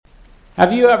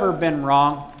Have you ever been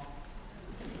wrong?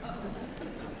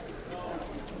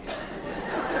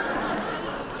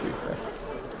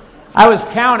 I was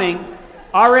counting.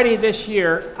 Already this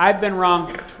year, I've been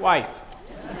wrong twice.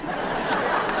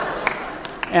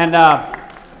 And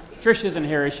Trish isn't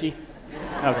here, is she?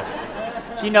 Okay.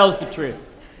 She knows the truth.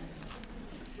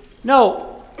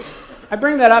 No, I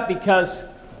bring that up because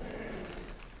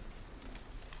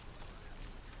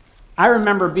I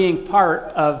remember being part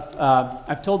of,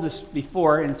 I've told this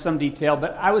before in some detail,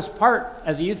 but I was part,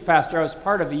 as a youth pastor, I was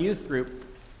part of a youth group,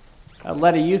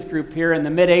 led a youth group here in the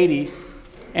mid-'80s,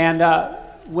 and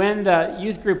when the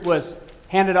youth group was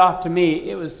handed off to me,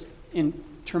 it was in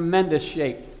tremendous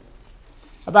shape.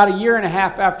 About a year and a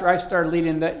half after I started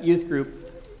leading that youth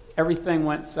group, everything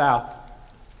went south.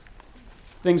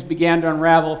 Things began to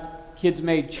unravel. Kids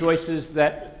made choices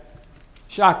that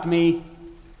shocked me,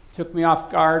 took me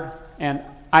off guard, and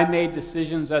I made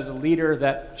decisions as a leader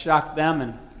that shocked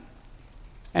them,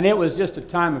 and it was just a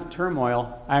time of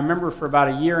turmoil. I remember for about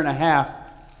a year and a half,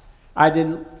 I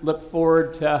didn't look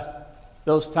forward to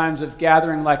those times of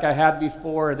gathering like I had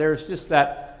before. There's just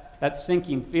that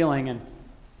sinking feeling, and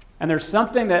there's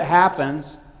something that happens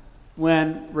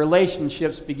when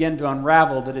relationships begin to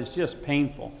unravel that is just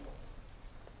painful.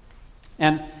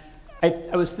 And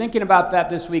I was thinking about that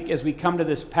this week as we come to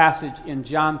this passage in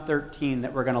John 13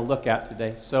 that we're going to look at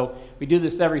today. So we do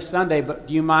this every Sunday, but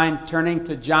do you mind turning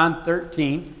to John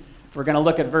 13? We're going to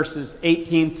look at verses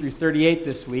 18 through 38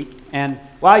 this week. And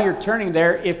while you're turning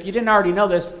there, if you didn't already know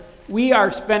this, we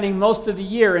are spending most of the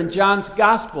year in John's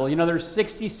Gospel. You know, there's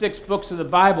 66 books of the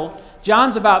Bible.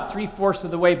 John's about 3/4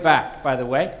 of the way back, by the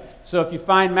way. So if you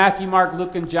find Matthew, Mark,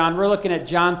 Luke, and John, we're looking at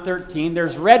John 13.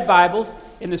 There's red Bibles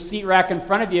in the seat rack in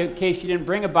front of you in case you didn't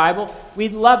bring a Bible.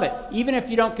 We'd love it. Even if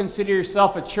you don't consider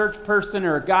yourself a church person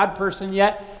or a God person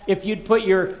yet, if you'd put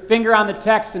your finger on the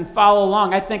text and follow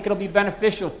along, I think it'll be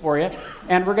beneficial for you.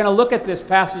 And we're going to look at this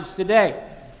passage today.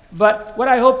 But what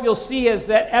I hope you'll see is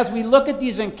that as we look at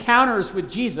these encounters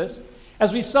with Jesus,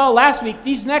 as we saw last week,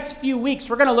 these next few weeks,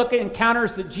 we're going to look at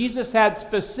encounters that Jesus had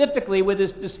specifically with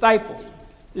his disciples,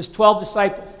 his 12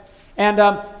 disciples.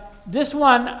 And this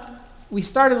one, we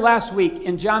started last week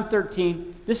in John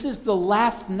 13. This is the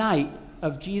last night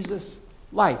of Jesus'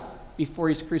 life before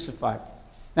he's crucified.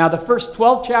 Now, the first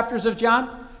 12 chapters of John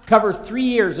cover 3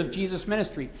 years of Jesus'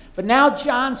 ministry. But now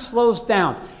John slows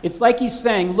down. It's like he's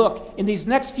saying, look, in these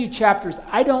next few chapters,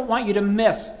 I don't want you to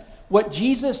miss what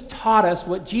Jesus taught us,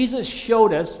 what Jesus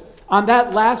showed us on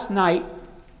that last night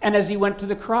and as he went to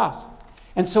the cross.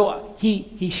 And so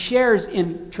he shares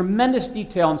in tremendous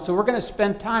detail, and so we're going to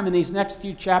spend time in these next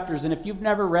few chapters, and if you've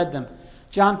never read them,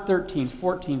 John 13,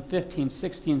 14, 15,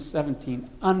 16, 17,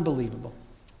 unbelievable.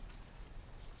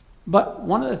 But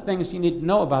one of the things you need to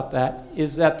know about that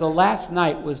is that the last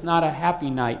night was not a happy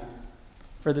night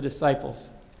for the disciples.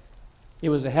 It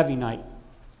was a heavy night.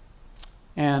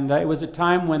 And it was a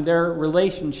time when their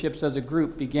relationships as a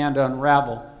group began to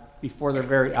unravel before their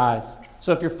very eyes.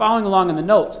 So if you're following along in the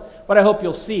notes, what I hope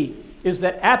you'll see is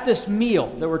that at this meal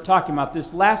that we're talking about,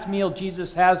 this last meal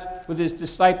Jesus has with his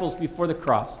disciples before the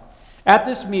cross, at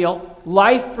this meal,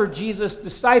 life for Jesus'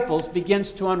 disciples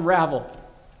begins to unravel.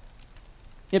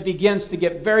 It begins to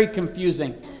get very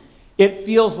confusing. It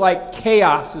feels like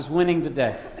chaos is winning the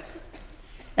day.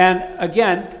 And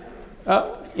again,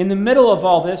 in the middle of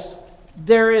all this,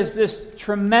 there is this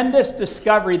tremendous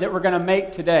discovery that we're going to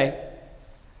make today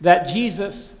that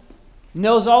Jesus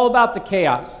knows all about the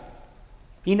chaos.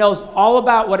 He knows all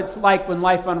about what it's like when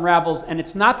life unravels, and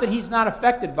it's not that he's not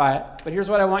affected by it, but here's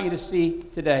what I want you to see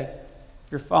today.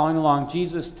 If you're following along,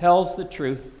 Jesus tells the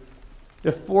truth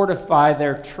to fortify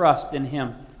their trust in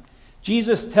him.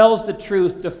 Jesus tells the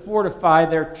truth to fortify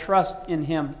their trust in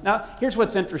him. Now, here's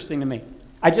what's interesting to me.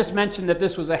 I just mentioned that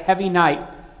this was a heavy night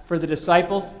for the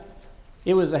disciples.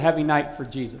 It was a heavy night for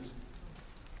Jesus.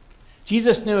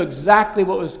 Jesus knew exactly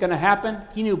what was going to happen.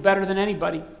 He knew better than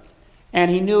anybody.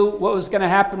 And he knew what was going to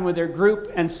happen with their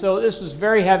group. And so this was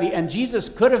very heavy. And Jesus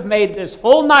could have made this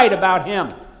whole night about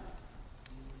him.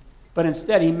 But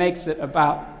instead, he makes it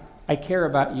about, I care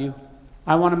about you.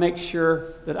 I want to make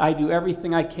sure that I do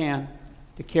everything I can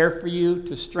to care for you,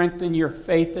 to strengthen your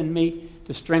faith in me,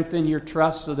 to strengthen your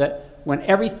trust so that when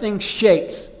everything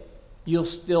shakes, you'll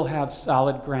still have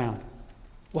solid ground.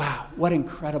 Wow, what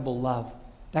incredible love.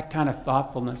 That kind of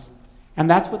thoughtfulness. And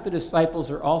that's what the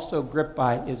disciples are also gripped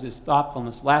by, is his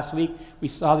thoughtfulness. Last week, we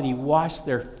saw that he washed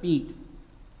their feet.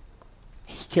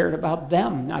 He cared about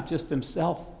them, not just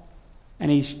himself. And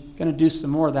he's going to do some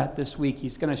more of that this week.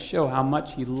 He's going to show how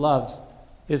much he loves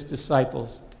his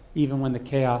disciples, even when the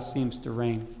chaos seems to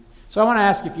reign. So I want to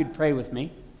ask you if you'd pray with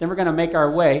me. Then we're going to make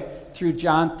our way through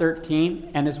John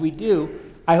 13. And as we do,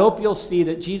 I hope you'll see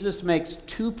that Jesus makes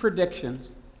two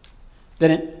predictions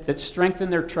that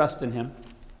strengthen their trust in him.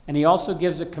 And he also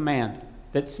gives a command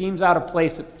that seems out of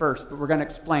place at first, but we're going to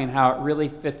explain how it really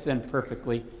fits in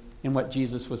perfectly in what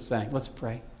Jesus was saying. Let's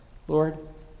pray. Lord,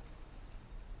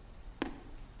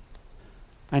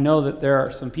 I know that there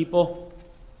are some people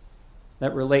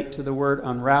that relate to the word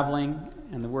unraveling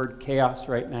and the word chaos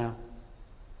right now.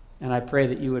 And I pray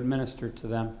that you would minister to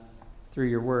them through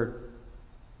your word.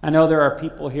 I know there are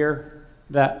people here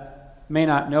that may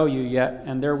not know you yet,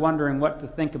 and they're wondering what to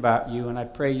think about you, and I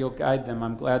pray you'll guide them.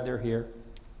 I'm glad they're here.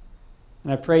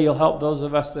 And I pray you'll help those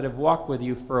of us that have walked with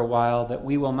you for a while, that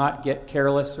we will not get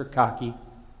careless or cocky,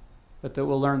 but that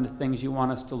we'll learn the things you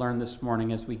want us to learn this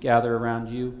morning as we gather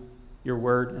around you, your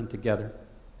word, and together.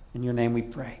 In your name we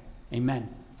pray.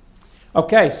 Amen.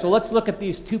 Okay, so let's look at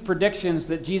these two predictions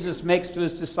that Jesus makes to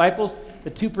his disciples, the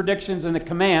two predictions and the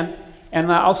command. And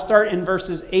I'll start in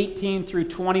verses 18 through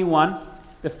 21.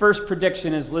 The first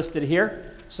prediction is listed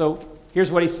here. So here's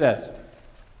what he says.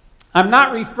 I'm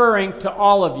not referring to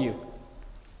all of you.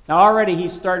 Now already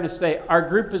he's starting to say, our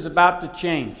group is about to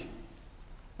change.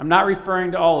 I'm not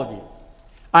referring to all of you.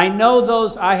 I know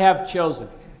those I have chosen.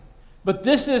 But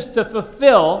this is to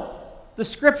fulfill the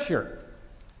scripture.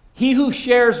 He who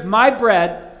shares my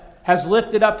bread has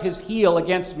lifted up his heel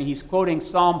against me. He's quoting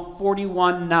Psalm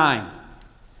 41:9,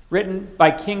 written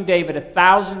by King David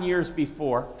 1,000 years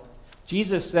before.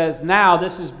 Jesus says, now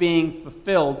this is being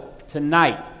fulfilled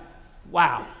tonight.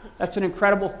 Wow, that's an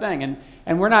incredible thing.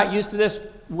 And we're not used to this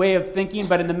way of thinking,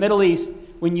 but in the Middle East,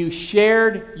 when you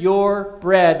shared your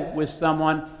bread with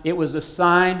someone, it was a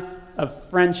sign of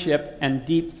friendship and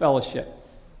deep fellowship.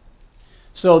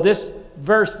 So this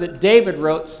verse that David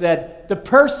wrote said, the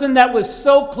person that was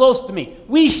so close to me,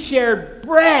 we shared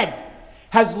bread,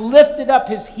 has lifted up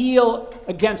his heel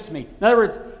against me. In other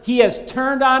words, he has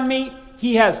turned on me.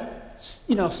 He has,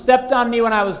 stepped on me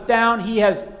when I was down.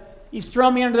 He's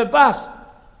thrown me under the bus.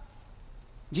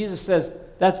 Jesus says,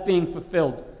 that's being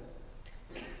fulfilled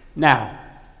now.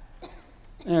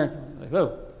 And they're like,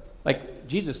 whoa. Like,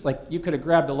 Jesus, you could have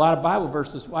grabbed a lot of Bible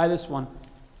verses. Why this one?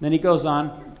 And then he goes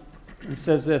on and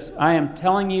says this, I am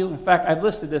telling you, in fact, I've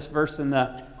listed this verse in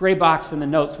the gray box in the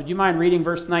notes. Would you mind reading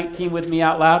verse 19 with me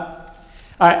out loud?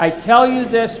 I tell you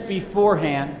this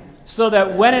beforehand, so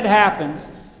that when it happens,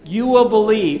 you will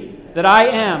believe that I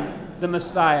am the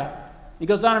Messiah. He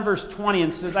goes on in verse 20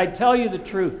 and says, I tell you the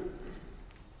truth.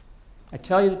 I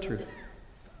tell you the truth.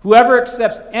 Whoever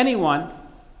accepts anyone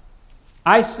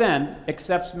I send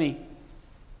accepts me.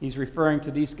 He's referring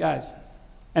to these guys.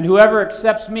 And whoever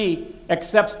accepts me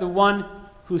accepts the one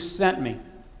who sent me.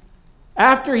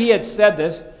 After he had said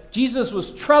this, Jesus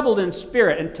was troubled in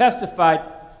spirit and testified,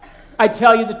 I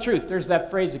tell you the truth. There's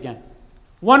that phrase again.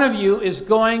 One of you is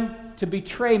going to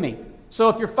betray me. So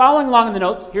if you're following along in the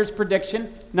notes, here's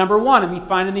prediction number one, and we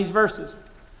find in these verses.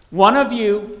 One of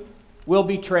you will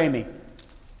betray me.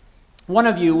 One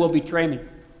of you will betray me.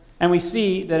 And we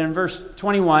see that in verse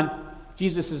 21,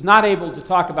 Jesus is not able to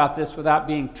talk about this without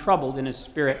being troubled in his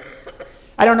spirit.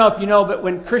 I don't know if you know, but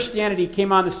when Christianity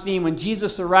came on the scene, when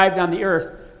Jesus arrived on the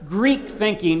earth, Greek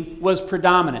thinking was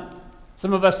predominant.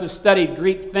 Some of us have studied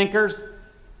Greek thinkers.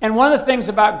 And one of the things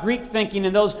about Greek thinking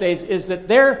in those days is that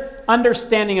their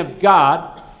understanding of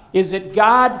God is that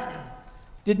God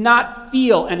did not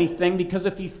feel anything, because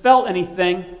if he felt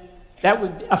anything, that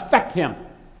would affect him.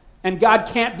 And God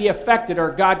can't be affected,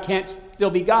 or God can't still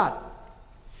be God.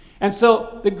 And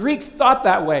so the Greeks thought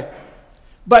that way.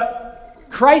 But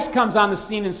Christ comes on the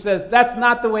scene and says, that's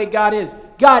not the way God is.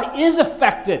 God is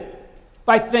affected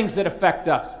by things that affect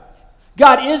us.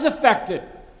 God is affected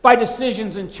by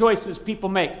decisions and choices people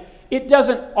make. It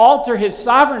doesn't alter his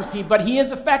sovereignty, but he is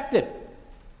affected.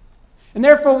 And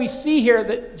therefore we see here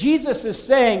that Jesus is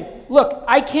saying, look,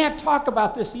 I can't talk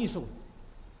about this easily.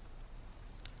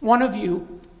 One of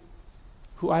you,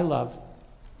 who I love,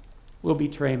 will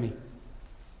betray me.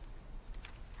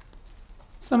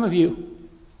 Some of you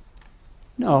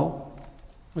know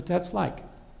what that's like.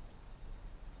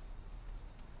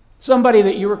 Somebody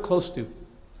that you were close to,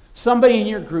 somebody in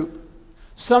your group,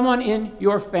 someone in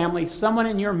your family, someone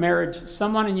in your marriage,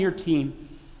 someone in your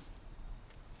team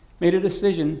made a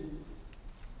decision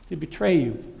to betray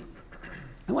you.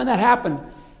 And when that happened,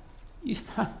 you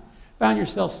found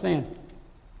yourself saying,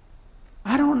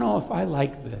 I don't know if I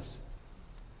like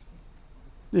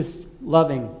this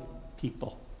loving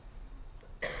people.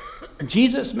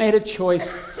 Jesus made a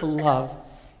choice to love,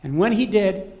 and when he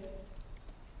did,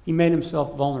 he made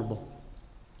himself vulnerable.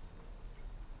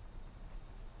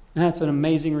 And that's an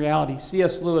amazing reality.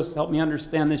 C.S. Lewis helped me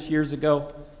understand this years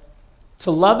ago.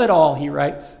 To love at all, he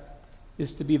writes,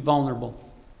 is to be vulnerable.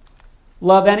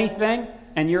 Love anything,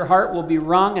 and your heart will be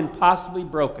wrung and possibly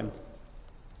broken.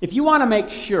 If you want to make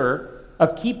sure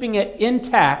of keeping it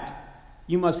intact,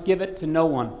 you must give it to no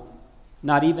one,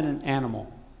 not even an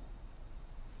animal.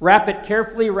 Wrap it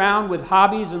carefully around with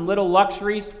hobbies and little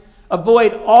luxuries.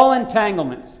 Avoid all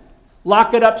entanglements.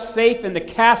 Lock it up safe in the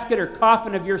casket or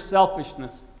coffin of your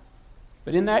selfishness.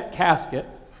 But in that casket,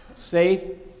 safe,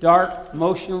 dark,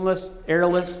 motionless,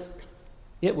 airless,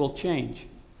 it will change.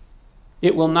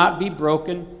 It will not be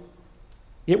broken.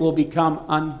 It will become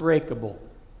unbreakable,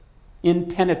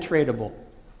 impenetrable,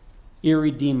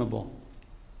 irredeemable.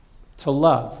 To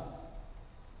love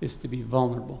is to be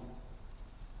vulnerable.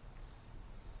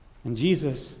 And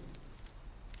Jesus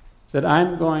said,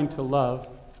 I'm going to love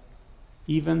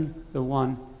even the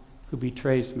one who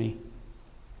betrays me,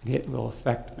 and it will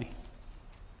affect me.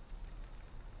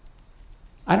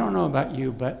 I don't know about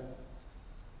you, but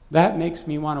that makes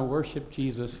me want to worship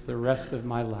Jesus the rest of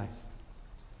my life.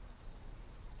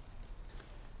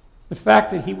 The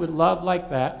fact that he would love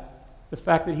like that, the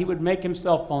fact that he would make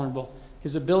himself vulnerable,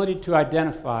 his ability to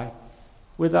identify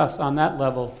with us on that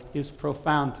level is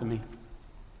profound to me.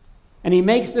 And he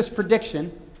makes this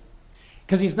prediction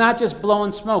because he's not just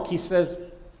blowing smoke. He says,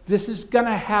 this is going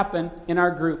to happen in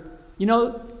our group. You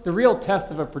know, the real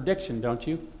test of a prediction, don't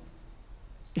you?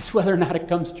 Is whether or not it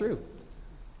comes true.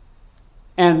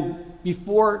 And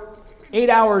before 8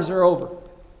 hours are over,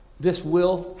 this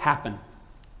will happen.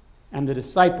 And the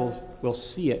disciples will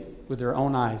see it with their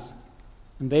own eyes.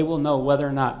 And they will know whether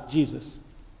or not Jesus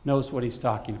knows what he's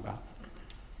talking about.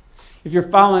 If you're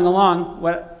following along,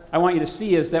 what I want you to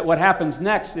see is that what happens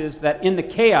next is that in the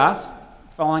chaos,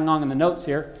 following along in the notes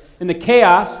here, in the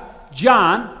chaos,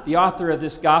 John, the author of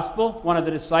this gospel, one of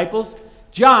the disciples,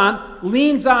 John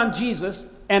leans on Jesus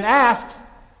and asks,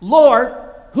 Lord,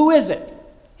 who is it?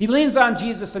 He leans on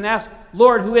Jesus and asks,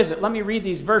 Lord, who is it? Let me read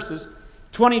these verses,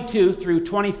 22 through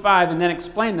 25, and then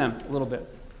explain them a little bit.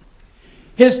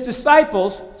 His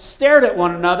disciples stared at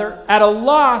one another at a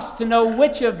loss to know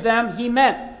which of them he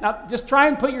meant. Now, just try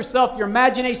and put your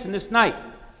imagination this night.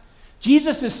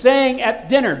 Jesus is saying at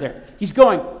dinner there, he's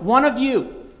going, one of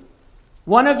you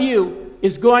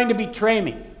is going to betray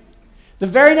me. The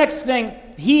very next thing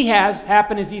he has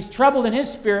happen is he's troubled in his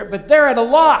spirit, but they're at a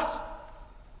loss.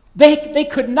 They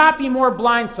could not be more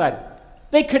blindsided.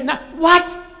 They could not. What?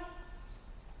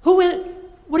 Who is it?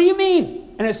 What do you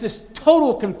mean? And it's this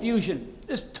total confusion,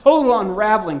 this total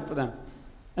unraveling for them.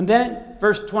 And then,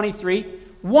 verse 23,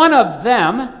 one of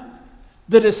them,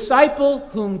 the disciple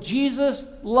whom Jesus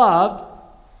loved,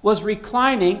 was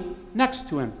reclining next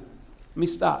to him. Let me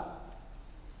stop.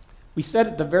 We said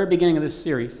at the very beginning of this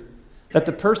series that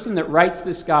the person that writes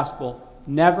this gospel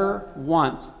never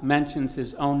once mentions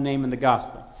his own name in the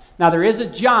gospel. Now, there is a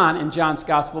John in John's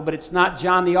gospel, but it's not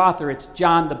John the author, it's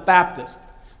John the Baptist,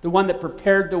 the one that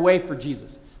prepared the way for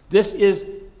Jesus. This is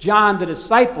John the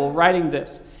disciple writing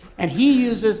this. And he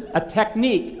uses a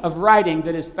technique of writing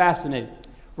that is fascinating.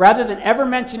 Rather than ever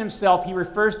mention himself, he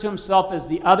refers to himself as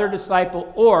the other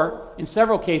disciple, or, in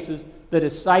several cases, the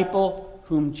disciple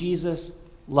whom Jesus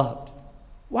loved.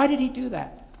 Why did he do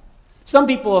that? Some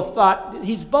people have thought that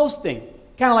he's boasting,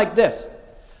 kind of like this.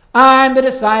 I'm the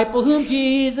disciple whom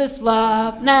Jesus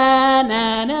loved, na,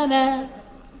 na, na, na.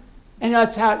 And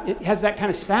that's how it has that kind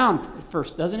of sound at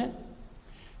first, doesn't it?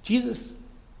 Jesus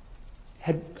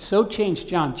had so changed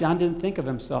John. John didn't think of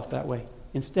himself that way.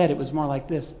 Instead, it was more like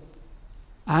this.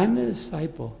 I'm the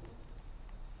disciple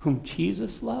whom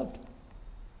Jesus loved.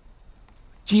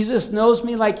 Jesus knows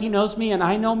me like he knows me, and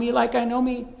I know me like I know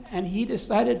me, and he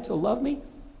decided to love me.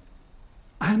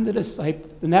 I'm the disciple.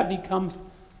 And that becomes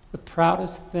the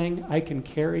proudest thing I can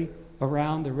carry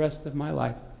around the rest of my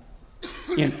life.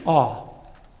 In awe.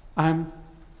 I'm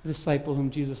the disciple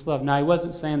whom Jesus loved. Now, he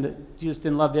wasn't saying that Jesus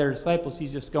didn't love the other disciples.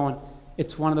 He's just going,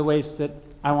 it's one of the ways that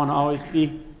I want to always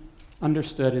be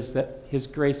understood is that his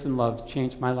grace and love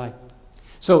changed my life.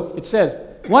 So it says,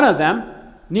 one of them,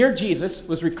 near Jesus,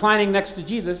 was reclining next to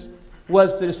Jesus,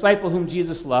 was the disciple whom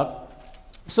Jesus loved.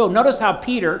 So notice how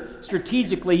Peter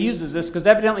strategically uses this, because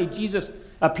evidently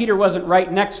Peter wasn't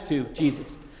right next to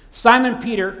Jesus. Simon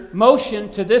Peter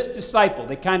motioned to this disciple,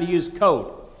 they kind of used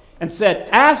code, and said,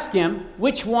 ask him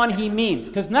which one he means,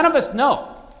 because none of us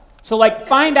know. So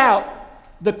find out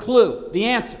the clue, the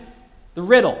answer, the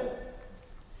riddle.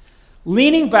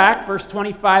 Leaning back, verse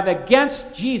 25,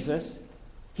 against Jesus,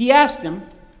 he asked him,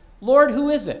 Lord, who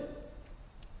is it?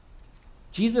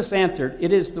 Jesus answered,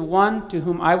 it is the one to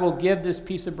whom I will give this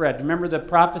piece of bread. Remember the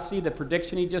prophecy, the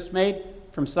prediction he just made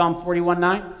from Psalm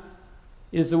 41:9?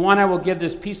 It is the one I will give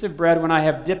this piece of bread when I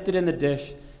have dipped it in the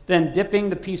dish. Then, dipping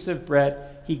the piece of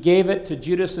bread, he gave it to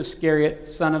Judas Iscariot,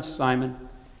 son of Simon.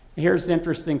 Here's the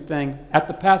interesting thing. At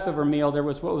the Passover meal, there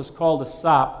was what was called a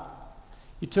sop.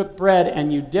 You took bread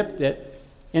and you dipped it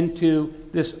into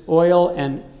this oil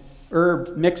and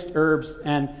mixed herbs,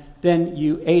 and then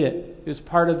you ate it. It was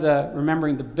part of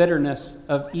remembering the bitterness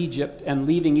of Egypt and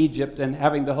leaving Egypt and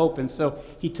having the hope. And so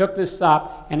he took this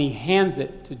sop and he hands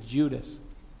it to Judas.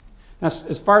 Now,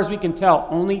 as far as we can tell,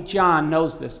 only John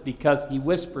knows this because he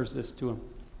whispers this to him.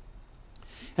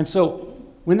 And so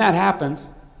when that happens,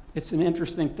 it's an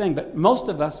interesting thing. But most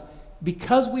of us,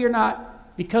 because we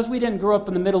didn't grow up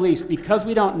in the Middle East, because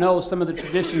we don't know some of the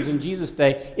traditions in Jesus'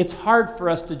 day, it's hard for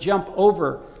us to jump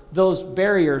over those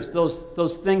barriers,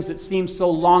 those things that seem so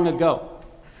long ago.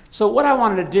 So what I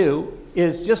wanted to do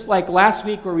is, just like last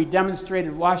week where we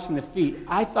demonstrated washing the feet,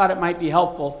 I thought it might be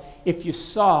helpful if you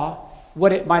saw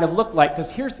what it might have looked like.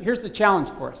 Because here's the challenge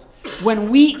for us. When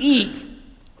we eat,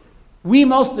 we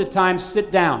most of the time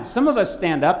sit down. Some of us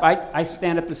stand up. I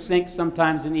stand at the sink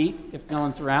sometimes and eat if no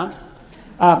one's around.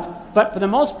 But for the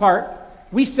most part,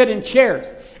 we sit in chairs.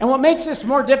 And what makes this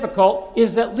more difficult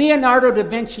is that Leonardo da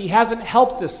Vinci hasn't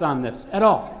helped us on this at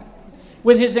all.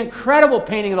 With his incredible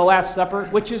painting of the Last Supper,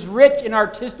 which is rich in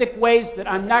artistic ways that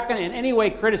I'm not going to in any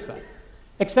way criticize,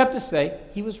 except to say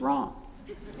he was wrong.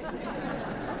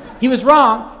 He was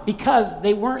wrong because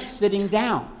they weren't sitting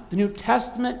down. The New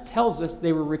Testament tells us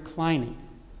they were reclining.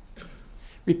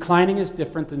 Reclining is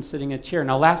different than sitting in a chair.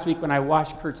 Now, last week when I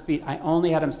washed Kurt's feet, I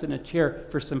only had him sit in a chair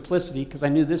for simplicity because I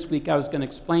knew this week I was going to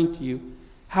explain to you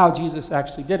how Jesus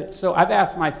actually did it. So I've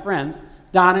asked my friends,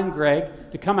 Don and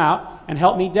Greg, to come out and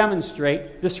help me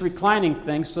demonstrate this reclining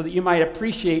thing so that you might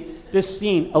appreciate this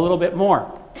scene a little bit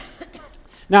more.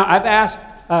 Now, I've asked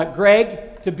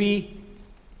Greg to be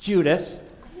Judas.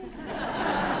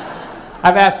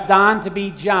 I've asked Don to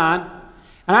be John,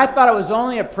 and I thought it was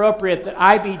only appropriate that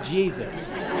I be Jesus.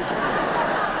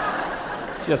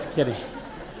 Just kidding.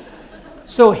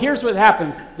 So here's what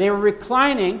happens. They were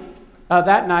reclining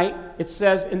that night, it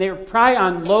says, and they were probably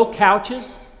on low couches,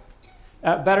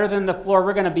 better than the floor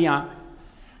we're going to be on.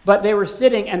 But they were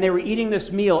sitting and they were eating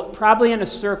this meal, probably in a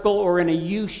circle or in a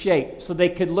U shape, so they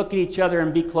could look at each other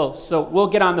and be close. So we'll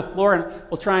get on the floor and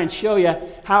we'll try and show you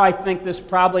how I think this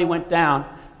probably went down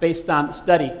based on the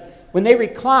study. When they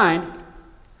reclined,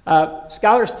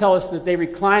 scholars tell us that they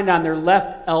reclined on their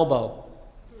left elbow,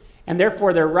 and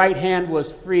therefore their right hand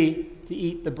was free to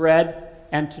eat the bread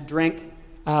and to drink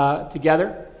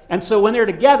together. And so when they're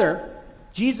together,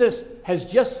 Jesus has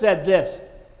just said this: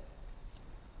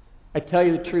 I tell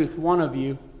you the truth, one of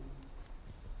you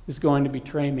is going to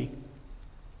betray me.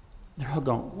 They're all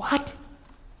going, what?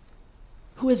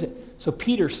 Who is it? So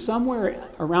Peter, somewhere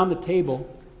around the table,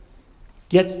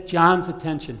 gets John's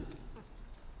attention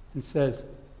and says,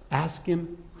 ask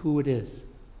him who it is.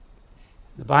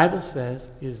 The Bible says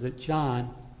is that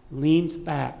John leans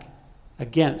back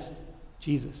against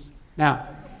Jesus. Now,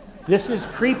 this is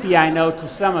creepy, I know, to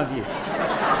some of you.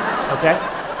 Okay?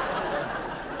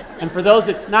 And for those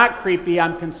it's not creepy,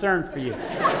 I'm concerned for you.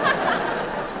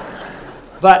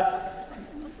 But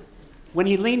when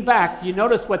he leaned back, do you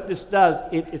notice what this does?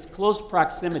 It's close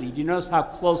proximity. Do you notice how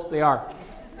close they are?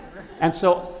 And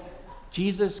so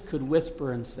Jesus could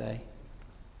whisper and say,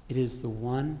 it is the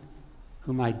one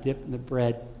whom I dip in the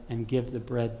bread and give the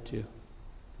bread to. He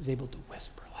was able to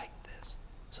whisper like this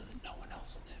so that no one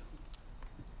else knew.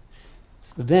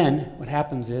 So then what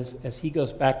happens is, as he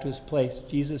goes back to his place,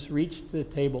 Jesus reached to the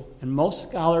table, and most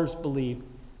scholars believe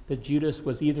that Judas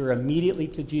was either immediately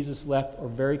to Jesus' left or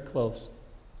very close,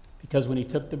 because when he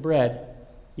took the bread,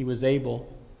 he was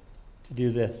able to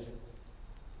do this.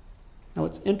 Now,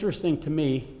 what's interesting to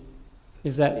me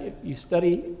is that if you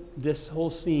study this whole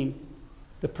scene,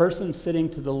 the person sitting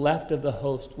to the left of the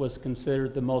host was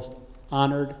considered the most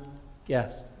honored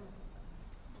guest.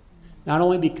 Not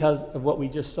only because of what we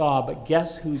just saw, but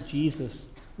guess who Jesus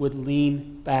would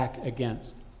lean back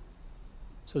against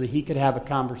so that he could have a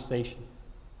conversation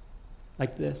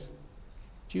like this?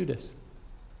 Judas.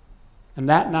 And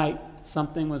that night,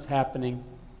 something was happening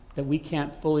that we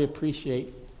can't fully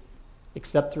appreciate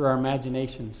except through our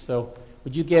imaginations. So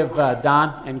would you give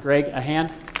Don and Greg a hand?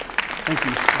 Thank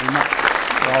you very much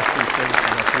for all three services.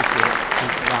 I appreciate it.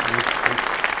 Thanks a lot.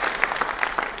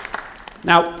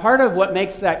 Now, part of what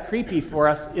makes that creepy for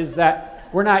us is that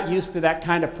we're not used to that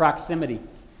kind of proximity.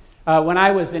 When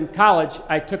I was in college,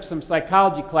 I took some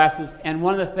psychology classes, and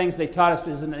one of the things they taught us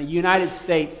is in the United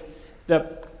States, the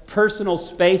personal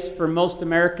space for most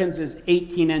Americans is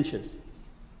 18 inches.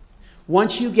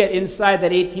 Once you get inside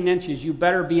that 18 inches, you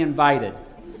better be invited.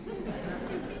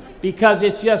 because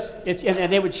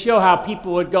and they would show how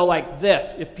people would go like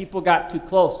this if people got too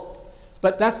close.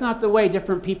 But that's not the way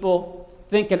different people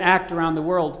think and act around the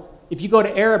world. If you go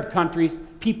to Arab countries,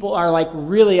 people are like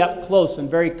really up close and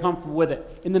very comfortable with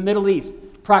it. In the Middle East,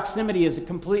 proximity is a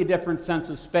completely different sense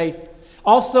of space.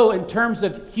 Also, in terms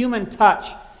of human touch,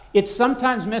 it's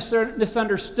sometimes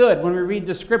misunderstood when we read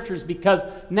the scriptures because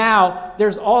now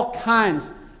there's all kinds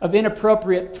of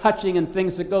inappropriate touching and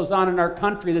things that goes on in our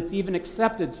country that's even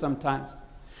accepted sometimes.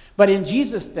 But in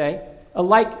Jesus' day,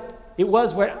 it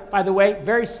was, by the way,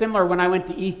 very similar when I went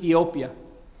to Ethiopia.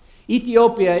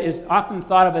 Ethiopia is often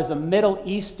thought of as a Middle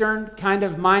Eastern kind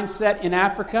of mindset in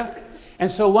Africa. And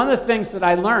so one of the things that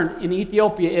I learned in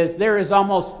Ethiopia is there is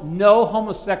almost no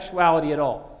homosexuality at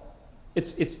all.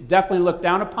 It's definitely looked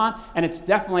down upon, and it's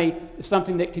definitely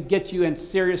something that could get you in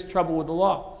serious trouble with the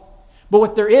law. But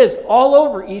what there is all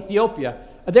over Ethiopia,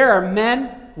 there are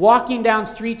men walking down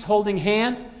streets holding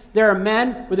hands. There are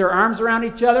men with their arms around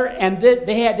each other, and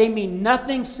they mean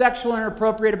nothing sexual or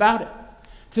inappropriate about it.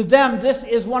 To them, this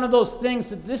is one of those things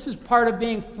that this is part of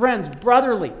being friends,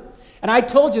 brotherly. And I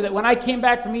told you that when I came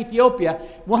back from Ethiopia,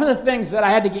 one of the things that I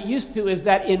had to get used to is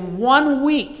that in 1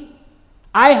 week,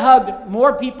 I hugged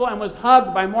more people and was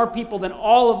hugged by more people than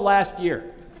all of last year.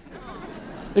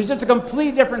 There's just a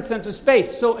completely different sense of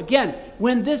space. So again,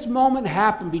 when this moment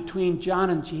happened between John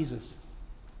and Jesus,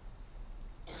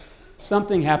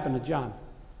 something happened to John.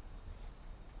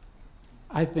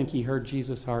 I think he heard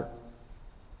Jesus' heart.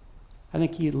 I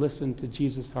think he listened to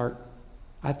Jesus' heart.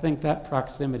 I think that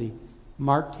proximity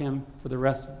marked him for the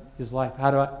rest of his life.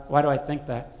 Why do I think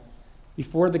that?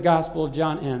 Before the Gospel of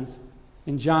John ends,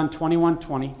 in John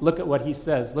 21:20, look at what he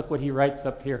says. Look what he writes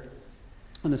up here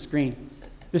on the screen.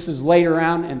 This is later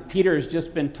on, and Peter has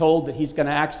just been told that he's going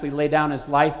to actually lay down his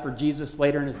life for Jesus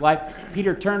later in his life.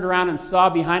 Peter turned around and saw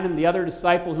behind him the other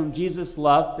disciple whom Jesus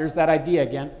loved. There's that idea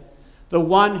again. The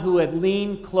one who had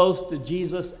leaned close to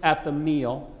Jesus at the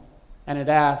meal and had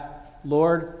asked,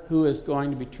 "Lord, who is going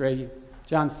to betray you?"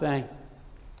 John's saying,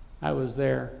 I was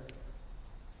there.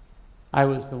 I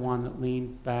was the one that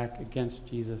leaned back against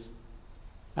Jesus.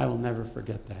 I will never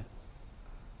forget that.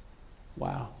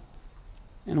 Wow.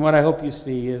 And what I hope you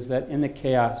see is that in the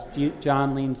chaos,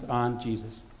 John leans on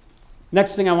Jesus.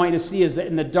 Next thing I want you to see is that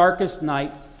in the darkest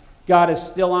night, God is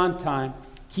still on time,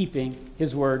 keeping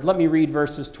his word. Let me read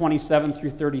verses 27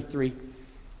 through 33.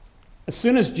 As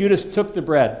soon as Judas took the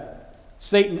bread,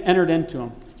 Satan entered into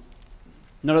him.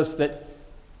 Notice that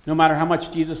no matter how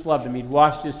much Jesus loved him, he'd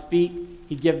washed his feet,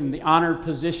 he'd given him the honored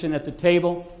position at the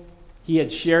table, he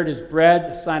had shared his bread,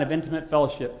 a sign of intimate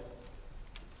fellowship.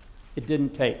 It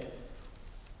didn't take.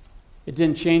 It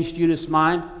didn't change Judas'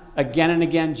 mind. Again and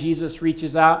again, Jesus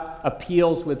reaches out,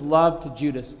 appeals with love to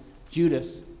Judas.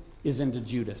 Judas is into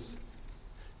Judas.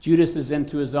 Judas is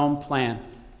into his own plan.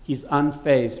 He's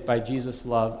unfazed by Jesus'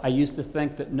 love. I used to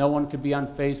think that no one could be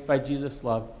unfazed by Jesus'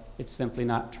 love. It's simply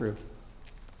not true.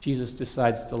 Jesus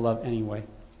decides to love anyway.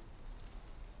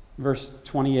 Verse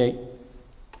 28.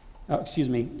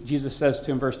 Jesus says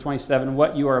to him, verse 27,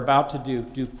 "What you are about to do,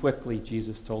 do quickly,"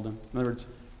 Jesus told him. In other words,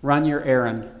 run your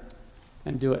errand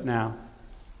and do it now.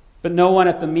 But no one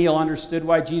at the meal understood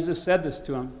why Jesus said this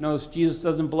to him. Notice Jesus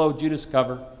doesn't blow Judas'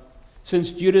 cover. Since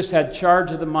Judas had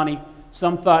charge of the money,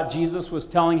 some thought Jesus was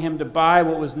telling him to buy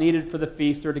what was needed for the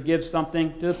feast or to give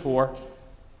something to the poor.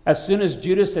 As soon as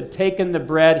Judas had taken the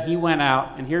bread, he went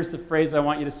out. And here's the phrase I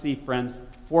want you to see, friends.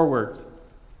 4 words.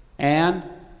 And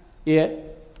it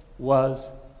was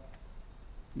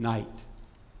night.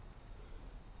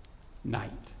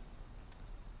 Night.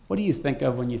 What do you think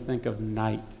of when you think of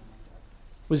night?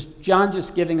 Was John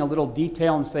just giving a little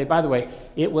detail and say, by the way,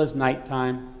 it was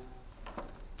nighttime?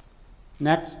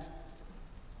 Next.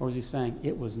 Or was he saying,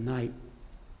 it was night?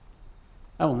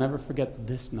 I will never forget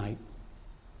this night.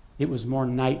 It was more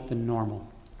night than normal.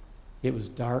 It was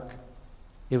dark.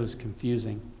 It was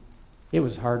confusing. It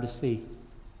was hard to see.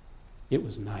 It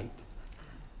was night.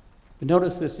 But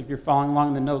notice this, if you're following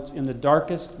along the notes, in the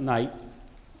darkest night,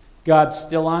 God's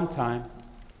still on time,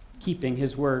 keeping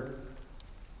his word.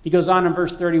 He goes on in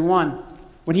verse 31.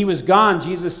 When he was gone,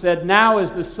 Jesus said, "Now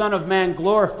is the Son of Man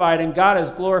glorified, and God is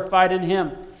glorified in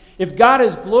him. If God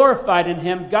is glorified in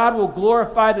him, God will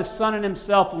glorify the Son in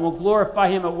himself and will glorify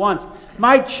him at once.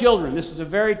 My children," this is a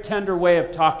very tender way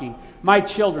of talking, "my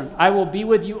children, I will be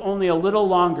with you only a little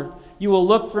longer. You will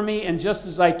look for me, and just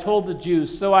as I told the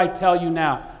Jews, so I tell you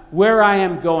now, where I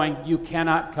am going, you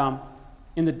cannot come."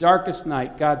 In the darkest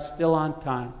night, God's still on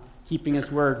time, keeping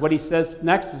his word. What he says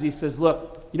next is he says,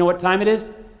 look, you know what time it is?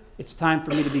 It's time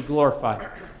for me to be glorified.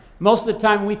 Most of the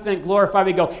time we think glorified,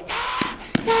 we go,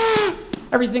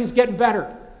 everything's getting better.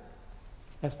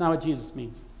 That's not what Jesus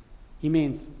means. He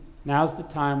means, now's the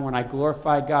time when I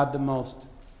glorify God the most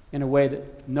in a way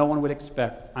that no one would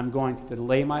expect. I'm going to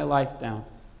lay my life down,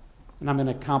 and I'm going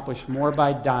to accomplish more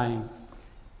by dying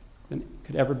than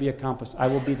could ever be accomplished. I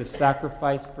will be the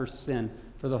sacrifice for sin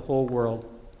for the whole world,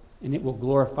 and it will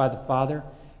glorify the Father,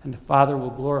 and the Father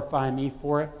will glorify me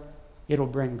for it. It'll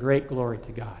bring great glory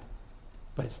to God.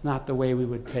 But it's not the way we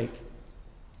would take.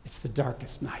 It's the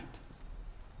darkest night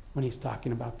when he's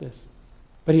talking about this.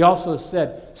 But he also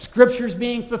said, Scripture's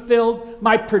being fulfilled.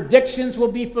 My predictions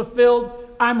will be fulfilled.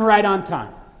 I'm right on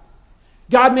time.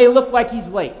 God may look like he's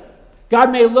late.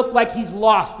 God may look like he's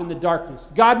lost in the darkness.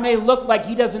 God may look like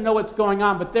he doesn't know what's going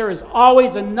on, but there is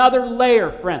always another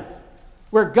layer, friends,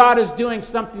 where God is doing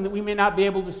something that we may not be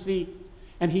able to see.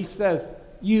 And he says,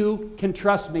 you can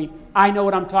trust me. I know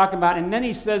what I'm talking about. And then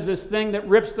he says this thing that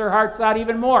rips their hearts out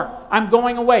even more. I'm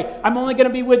going away. I'm only going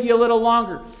to be with you a little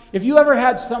longer. If you ever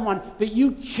had someone that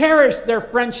you cherished their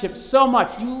friendship so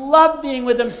much, you loved being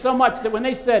with them so much that when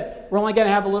they said, we're only going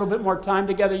to have a little bit more time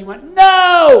together, you went,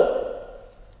 no!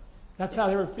 That's how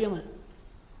they were feeling.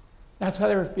 That's how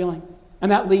they were feeling.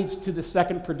 And that leads to the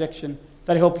second prediction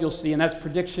that I hope you'll see, and that's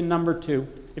prediction number 2.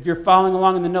 If you're following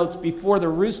along in the notes, before the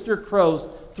rooster crows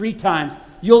 3 times,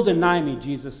 you'll deny me,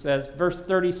 Jesus says. Verse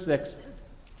 36.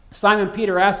 Simon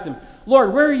Peter asked him,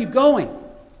 Lord, where are you going?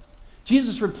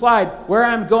 Jesus replied, where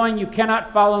I'm going you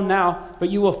cannot follow now, but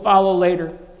you will follow later.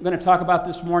 I'm going to talk about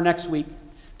this more next week.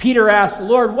 Peter asked,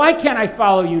 Lord, why can't I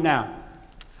follow you now?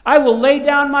 I will lay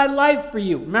down my life for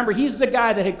you. Remember, he's the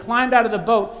guy that had climbed out of the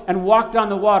boat and walked on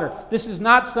the water. This is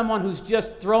not someone who's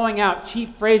just throwing out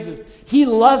cheap phrases. He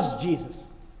loves Jesus.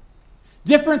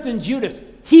 Different than Judas,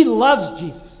 he loves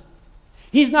Jesus.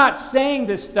 He's not saying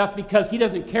this stuff because he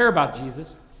doesn't care about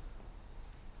Jesus.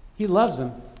 He loves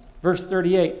him. Verse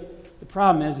 38, the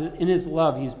problem is in his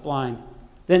love he's blind.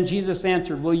 Then Jesus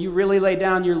answered, will you really lay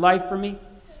down your life for me?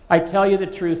 I tell you the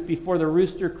truth, before the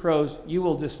rooster crows, you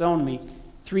will disown me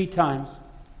 3 times.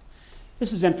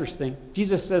 This is interesting.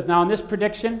 Jesus says, now in this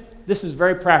prediction, this is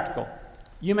very practical.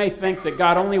 You may think that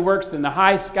God only works in the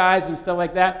high skies and stuff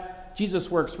like that.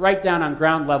 Jesus works right down on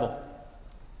ground level.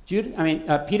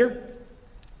 Peter,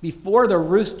 before the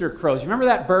rooster crows, you remember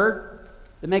that bird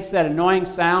that makes that annoying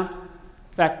sound?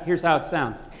 In fact, here's how it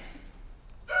sounds.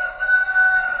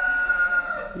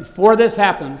 Before this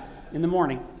happens in the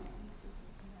morning,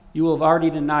 you will have already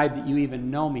denied that you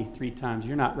even know me 3 times.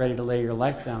 You're not ready to lay your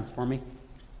life down for me.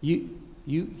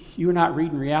 You're not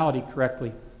reading reality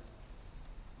correctly.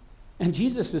 And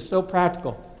Jesus is so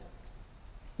practical.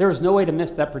 There was no way to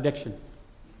miss that prediction.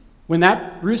 When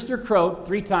that rooster crowed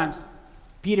 3 times,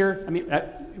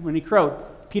 when he crowed,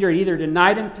 Peter had either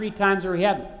denied him 3 times or he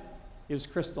hadn't. It was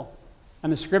crystal.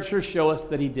 And the scriptures show us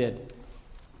that he did.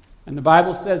 And the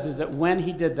Bible says is that when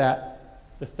he did that,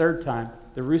 the 3rd time,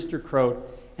 the rooster crowed,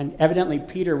 and evidently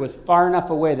Peter was far enough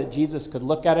away that Jesus could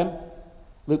look at him.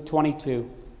 Luke 22.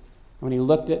 When he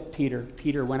looked at Peter,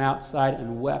 Peter went outside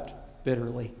and wept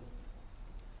bitterly.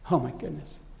 Oh my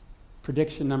goodness.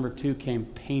 Prediction number 2 came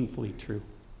painfully true.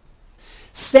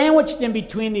 Sandwiched in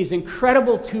between these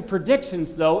incredible 2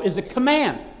 predictions, though, is a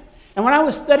command. And when I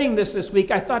was studying this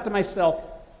week, I thought to myself,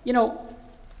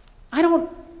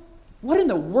 what in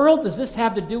the world does this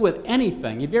have to do with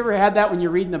anything? Have you ever had that when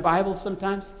you're reading the Bible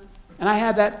sometimes? And I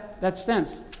had that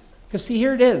sense. Because see,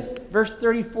 here it is, verse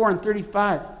 34 and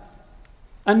 35.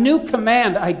 A new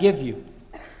command I give you.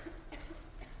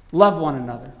 Love one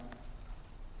another.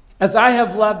 As I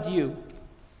have loved you,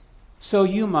 so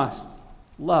you must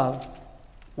love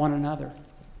one another.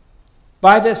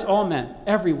 By this all men,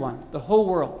 everyone, the whole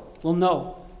world will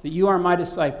know that you are my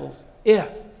disciples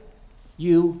if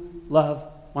you love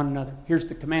one another. Here's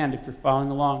the command if you're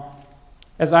following along.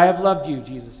 As I have loved you,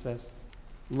 Jesus says,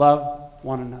 love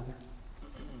one another.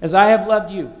 As I have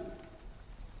loved you,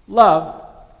 love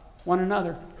one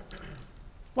another.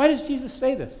 Why does Jesus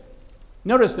say this?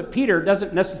 Notice that Peter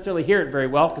doesn't necessarily hear it very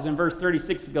well, because in verse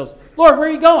 36 he goes, Lord, where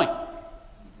are you going?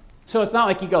 So it's not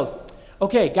like he goes,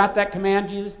 okay, got that command,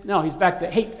 Jesus? No, he's back to,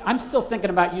 hey, I'm still thinking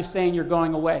about you saying you're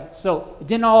going away. So it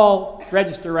didn't all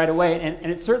register right away,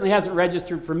 and it certainly hasn't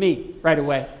registered for me right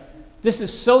away. This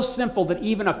is so simple that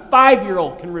even a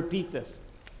 5-year-old can repeat this.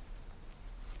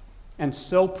 And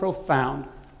so profound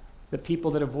that people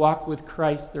that have walked with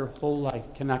Christ their whole life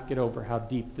cannot get over how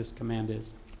deep this command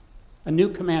is. A new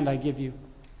command I give you.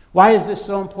 Why is this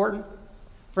so important?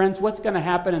 Friends, what's going to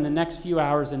happen in the next few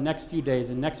hours and next few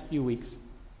days and next few weeks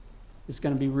is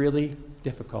going to be really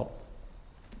difficult.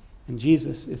 And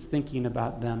Jesus is thinking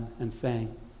about them and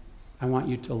saying, I want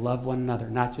you to love one another,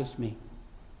 not just me.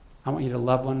 I want you to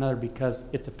love one another because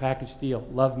it's a package deal.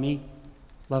 Love me,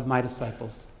 Love my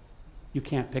disciples. You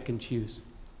can't pick and choose.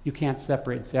 You can't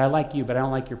separate and say, I like you, but I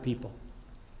don't like your people.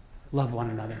 Love one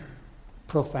another.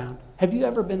 Profound. Have you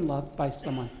ever been loved by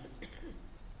someone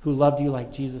who loved you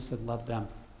like Jesus had loved them?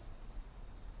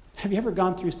 Have you ever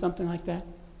gone through something like that?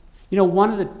 You know,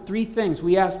 one of the 3 things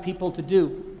we ask people to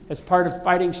do as part of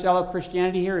fighting shallow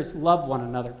Christianity here is love one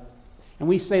another. And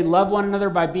we say love one another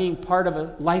by being part of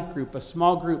a life group, a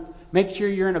small group. Make sure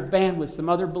you're in a band with some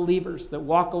other believers that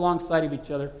walk alongside of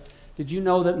each other. Did you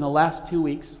know that in the last 2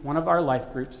 weeks, one of our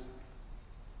life groups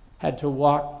had to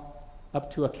walk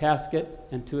up to a casket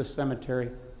and to a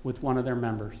cemetery with one of their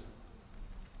members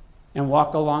and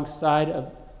walk alongside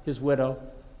of his widow?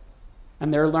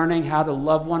 And they're learning how to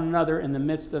love one another in the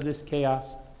midst of this chaos.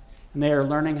 And they are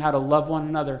learning how to love one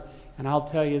another. And I'll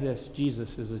tell you this,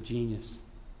 Jesus is a genius.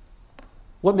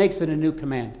 What makes it a new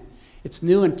command? It's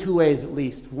new in 2 ways at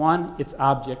least. One, its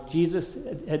object. Jesus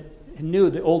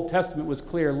knew the Old Testament was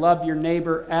clear. Love your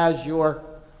neighbor as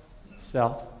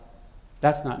yourself.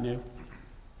 That's not new.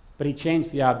 But he changed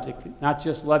the object. Not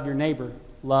just love your neighbor,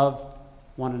 love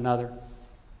one another.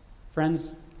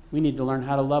 Friends, we need to learn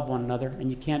how to love one another,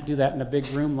 and you can't do that in a big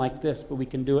room like this, but we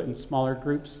can do it in smaller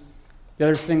groups. The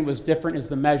other thing that was different is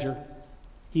the measure.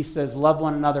 He says, love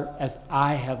one another as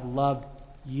I have loved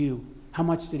you. How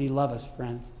much did he love us,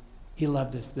 friends? He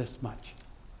loved us this much.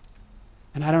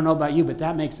 And I don't know about you, but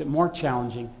that makes it more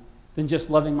challenging than just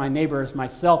loving my neighbor as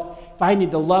myself. If I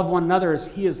need to love one another as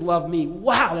he has loved me,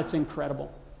 wow, that's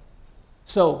incredible.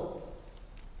 So,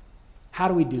 how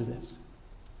do we do this?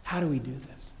 How do we do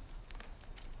this?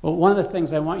 Well, one of the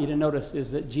things I want you to notice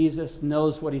is that Jesus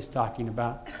knows what he's talking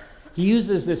about. He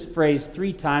uses this phrase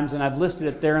 3 times, and I've listed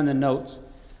it there in the notes.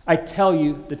 I tell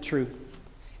you the truth.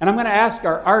 And I'm going to ask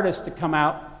our artist to come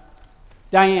out.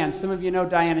 Diane, some of you know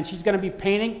Diane, and she's going to be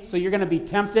painting, so you're going to be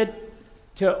tempted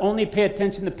to only pay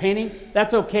attention to painting.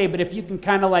 That's okay, but if you can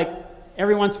kind of like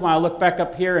every once in a while look back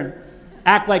up here and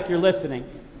act like you're listening,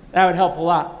 that would help a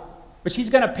lot. But she's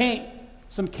going to paint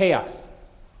some chaos.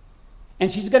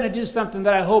 And she's going to do something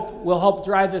that I hope will help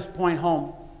drive this point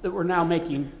home that we're now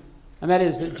making. And that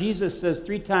is that Jesus says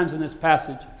 3 times in this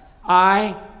passage,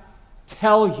 I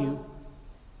tell you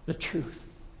the truth.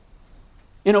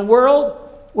 In a world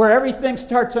where everything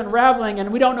starts unraveling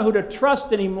and we don't know who to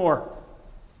trust anymore,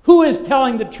 who is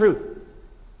telling the truth?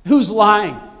 Who's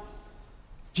lying?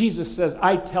 Jesus says,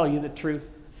 I tell you the truth.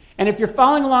 And if you're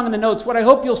following along in the notes, what I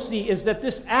hope you'll see is that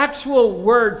this actual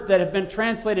words that have been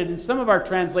translated in some of our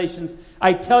translations,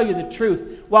 I tell you the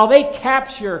truth, while they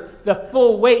capture the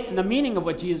full weight and the meaning of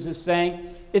what Jesus is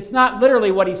saying, it's not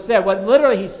literally what he said. What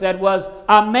literally he said was,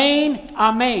 Amen,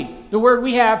 Amen. The word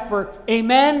we have for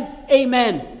amen,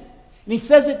 amen. And he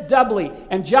says it doubly.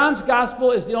 And John's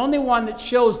gospel is the only one that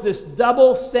shows this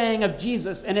double saying of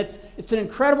Jesus. And it's an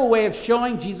incredible way of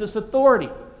showing Jesus' authority.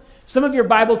 Some of your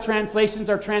Bible translations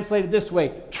are translated this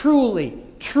way, truly,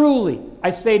 truly,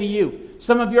 I say to you.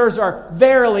 Some of yours are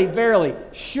verily, verily,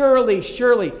 surely,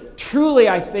 surely, truly,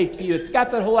 I say to you. It's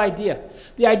got that whole idea.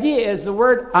 The idea is the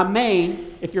word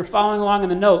amen, if you're following along in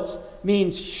the notes,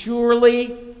 means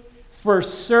surely, for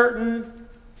certain,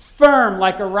 firm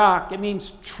like a rock. It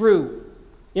means true.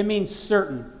 It means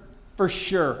certain, for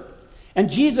sure.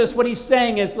 And Jesus, what he's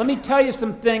saying is, let me tell you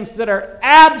some things that are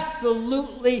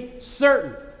absolutely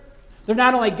certain. They're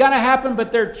not only going to happen,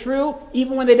 but they're true,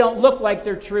 even when they don't look like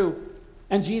they're true.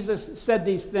 And Jesus said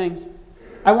these things.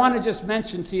 I want to just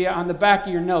mention to you on the back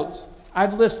of your notes,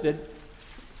 I've listed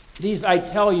these I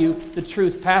tell you the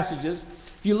truth passages.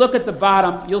 If you look at the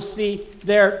bottom, you'll see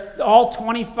there are all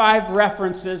 25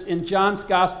 references in John's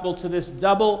gospel to this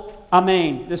double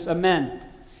amen, this amen.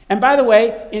 And by the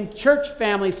way, in church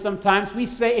families sometimes we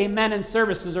say amen in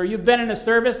services, or you've been in a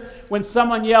service when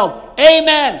someone yelled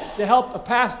amen to help a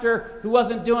pastor who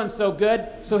wasn't doing so good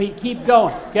so he'd keep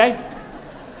going, okay?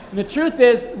 And the truth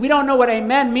is, we don't know what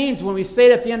amen means when we say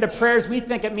it at the end of prayers. We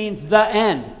think it means the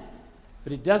end.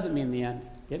 But it doesn't mean the end.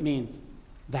 It means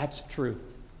that's true.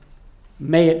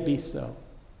 May it be so.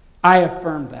 I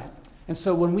affirm that. And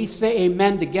so when we say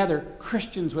amen together,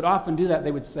 Christians would often do that.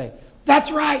 They would say,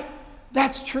 that's right.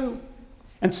 That's true.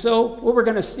 And so what we're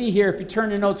going to see here, if you turn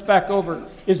your notes back over,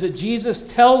 is that Jesus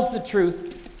tells the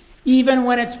truth even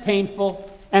when it's painful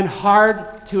and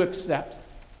hard to accept.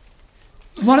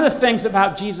 One of the things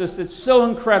about Jesus that's so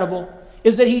incredible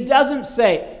is that he doesn't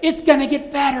say, it's going to get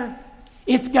better.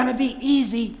 It's going to be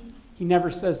easy. He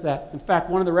never says that. In fact,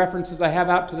 one of the references I have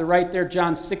out to the right there,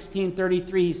 John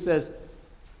 16:33, he says,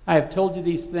 I have told you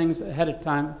these things ahead of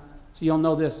time, so you'll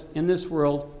know this. In this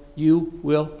world, you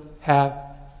will have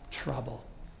trouble.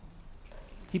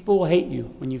 People will hate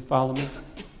you when you follow me,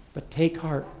 but take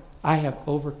heart. I have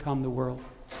overcome the world.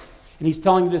 And he's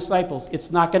telling the disciples, it's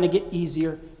not going to get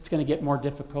easier, it's going to get more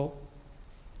difficult.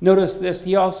 Notice this,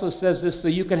 he also says this so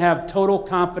you can have total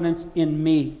confidence in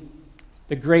me,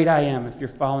 the great I am, if you're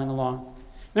following along.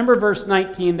 Remember verse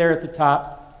 19 there at the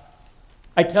top?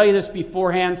 I tell you this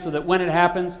beforehand so that when it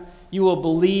happens, you will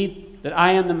believe that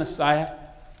I am the Messiah.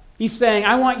 He's saying,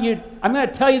 I'm going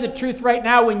to tell you the truth right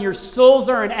now when your souls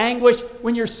are in anguish,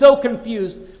 when you're so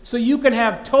confused, so you can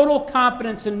have total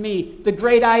confidence in me, the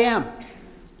great I am.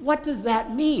 What does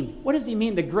that mean? What does he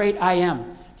mean, the great I am?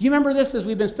 Do you remember this as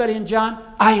we've been studying John?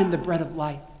 I am the bread of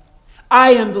life.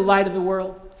 I am the light of the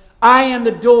world. I am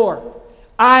the door.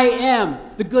 I am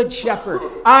the good shepherd.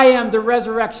 I am the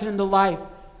resurrection and the life.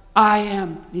 I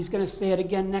am. He's going to say it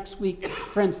again next week.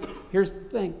 Friends, here's the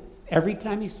thing. Every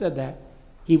time he said that,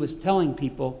 he was telling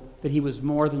people that he was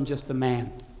more than just a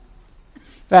man. In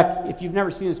fact, if you've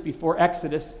never seen this before,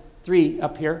 Exodus 3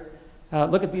 up here,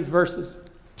 look at these verses.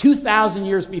 2,000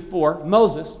 years before,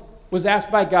 Moses was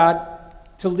asked by God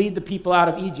to lead the people out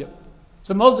of Egypt.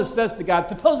 So Moses says to God,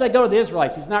 suppose I go to the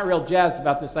Israelites. He's not real jazzed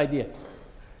about this idea.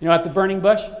 At the burning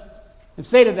bush. And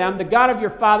say to them, the God of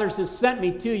your fathers has sent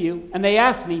me to you. And they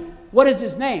asked me, what is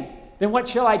his name? Then what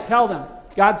shall I tell them?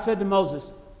 God said to Moses,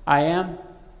 I am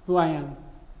who I am.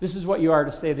 This is what you are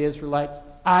to say to the Israelites.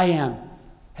 I am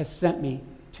has sent me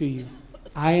to you.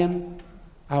 I am,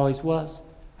 I always was,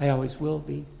 I always will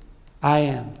be. I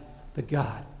am the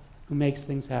God who makes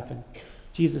things happen.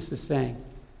 Jesus is saying,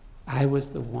 I was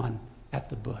the one at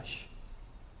the bush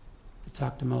to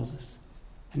talk to Moses.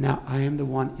 And now I am the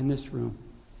one in this room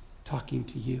talking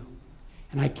to you.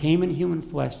 And I came in human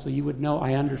flesh so you would know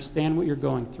I understand what you're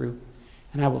going through.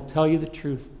 And I will tell you the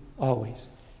truth always.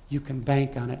 You can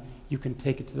bank on it. You can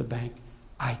take it to the bank.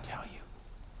 I tell you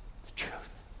the truth.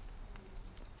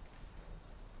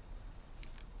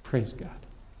 Praise God.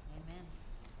 Amen.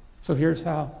 So here's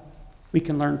how we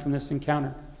can learn from this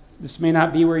encounter. This may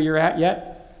not be where you're at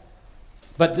yet,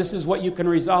 but this is what you can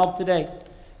resolve today.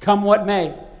 Come what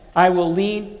may, I will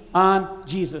lean on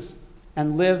Jesus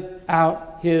and live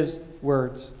out his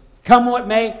words. Come what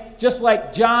may, just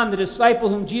like John, the disciple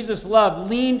whom Jesus loved,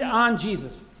 leaned on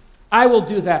Jesus. I will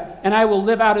do that, and I will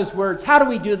live out his words. How do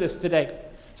we do this today?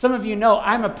 Some of you know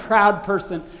I'm a proud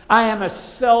person. I am a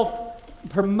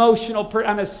self-promotional person.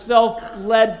 I'm a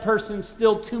self-led person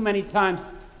still too many times,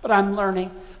 but I'm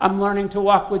learning. I'm learning to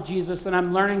walk with Jesus, and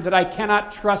I'm learning that I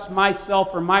cannot trust myself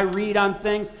or my read on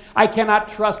things. I cannot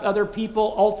trust other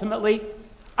people ultimately.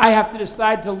 I have to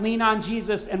decide to lean on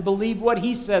Jesus and believe what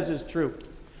he says is true.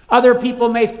 Other people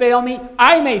may fail me.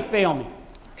 I may fail me.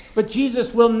 But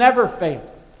Jesus will never fail.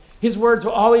 His words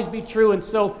will always be true. And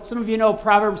so some of you know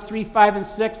Proverbs 3, 5, and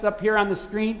 6 up here on the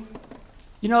screen.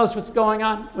 You notice what's going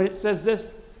on when it says this?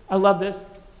 I love this.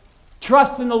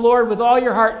 Trust in the Lord with all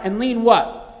your heart and lean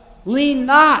what? Lean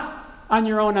not on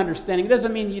your own understanding. It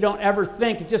doesn't mean you don't ever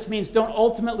think. It just means don't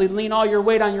ultimately lean all your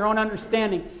weight on your own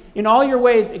understanding. In all your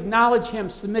ways, acknowledge him,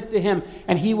 submit to him,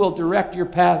 and he will direct your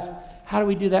paths. How do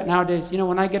we do that nowadays?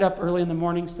 When I get up early in the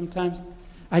morning sometimes,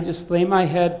 I just lay my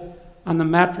head on the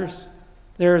mattress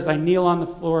there as I kneel on the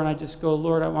floor, and I just go,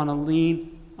 Lord, I want to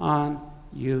lean on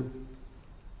you.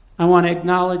 I want to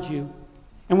acknowledge you.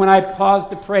 And when I pause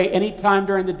to pray any time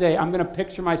during the day, I'm going to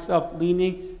picture myself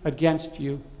leaning against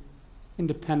you.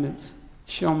 Independence.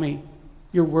 Show me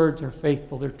your words are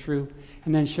faithful, they're true.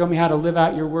 And then show me how to live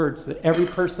out your words, that every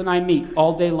person I meet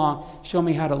all day long, show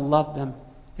me how to love them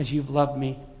as you've loved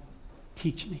me.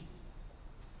 Teach me.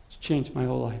 It's changed my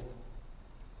whole life.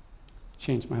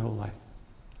 Changed my whole life.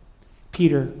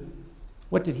 Peter,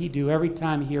 what did he do every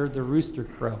time he heard the rooster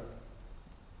crow?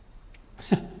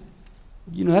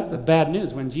 That's the bad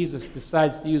news when Jesus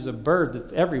decides to use a bird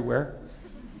that's everywhere.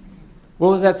 What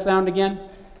was that sound again?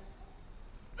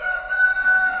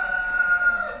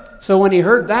 So when he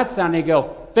heard that sound, he'd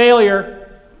go,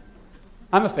 failure.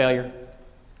 I'm a failure.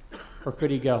 Or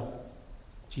could he go,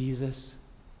 Jesus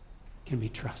can be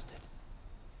trusted.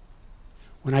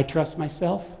 When I trust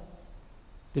myself,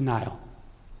 denial.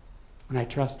 When I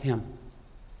trust him,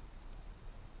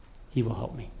 he will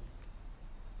help me.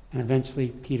 And eventually,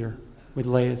 Peter would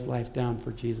lay his life down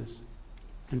for Jesus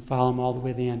and follow him all the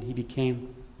way to the end. He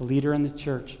became a leader in the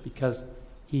church because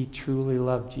he truly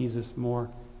loved Jesus more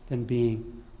than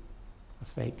being a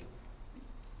fake.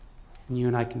 And you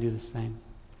and I can do the same.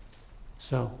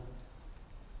 So,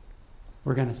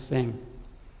 we're going to sing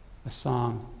a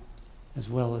song as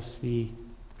well as see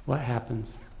what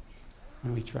happens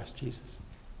when we trust Jesus.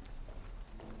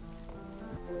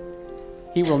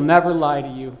 He will never lie to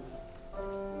you.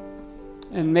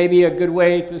 And maybe a good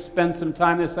way to spend some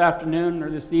time this afternoon or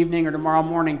this evening or tomorrow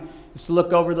morning is to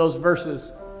look over those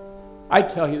verses. I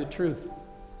tell you the truth.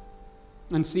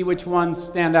 and see which ones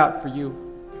stand out for you,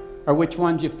 or which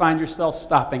ones you find yourself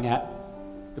stopping at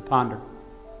to ponder.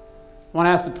 I want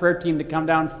to ask the prayer team to come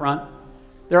down front.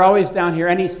 They're always down here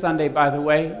any Sunday, by the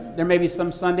way. There may be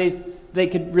some Sundays they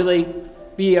could really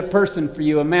be a person for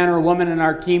you, a man or a woman in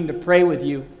our team to pray with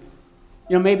you.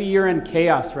 You know, maybe you're in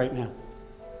chaos right now.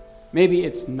 Maybe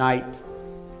it's night,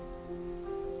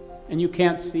 and you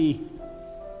can't see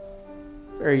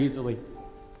very easily.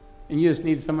 And you just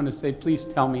need someone to say, please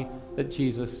tell me that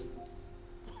Jesus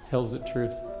tells the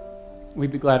truth.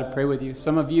 We'd be glad to pray with you.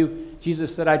 Some of you,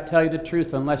 Jesus said, I tell you the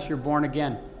truth, unless you're born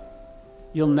again,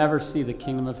 you'll never see the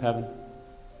kingdom of heaven.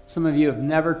 Some of you have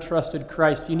never trusted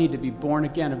Christ. You need to be born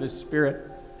again of His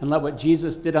Spirit, and let what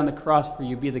Jesus did on the cross for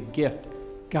you be the gift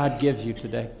God gives you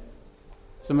today.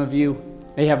 Some of you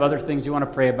may have other things you want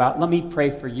to pray about. Let me pray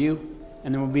for you,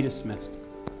 and then we'll be dismissed.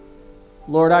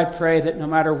 Lord, I pray that no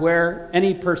matter where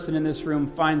any person in this room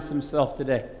finds himself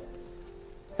today,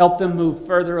 help them move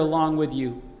further along with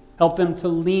you. Help them to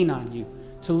lean on you,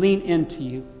 to lean into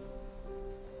you,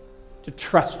 to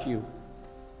trust you.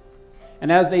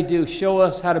 And as they do, show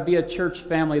us how to be a church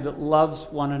family that loves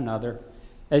one another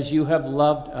as you have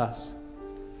loved us.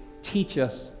 Teach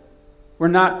us. We're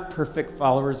not perfect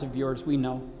followers of yours, we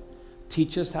know.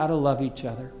 Teach us how to love each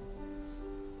other.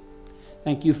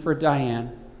 Thank you for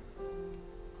Diane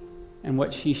and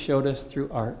what she showed us through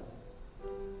art.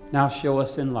 Now show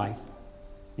us in life.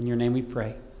 In your name we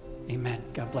pray. Amen.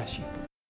 God bless you.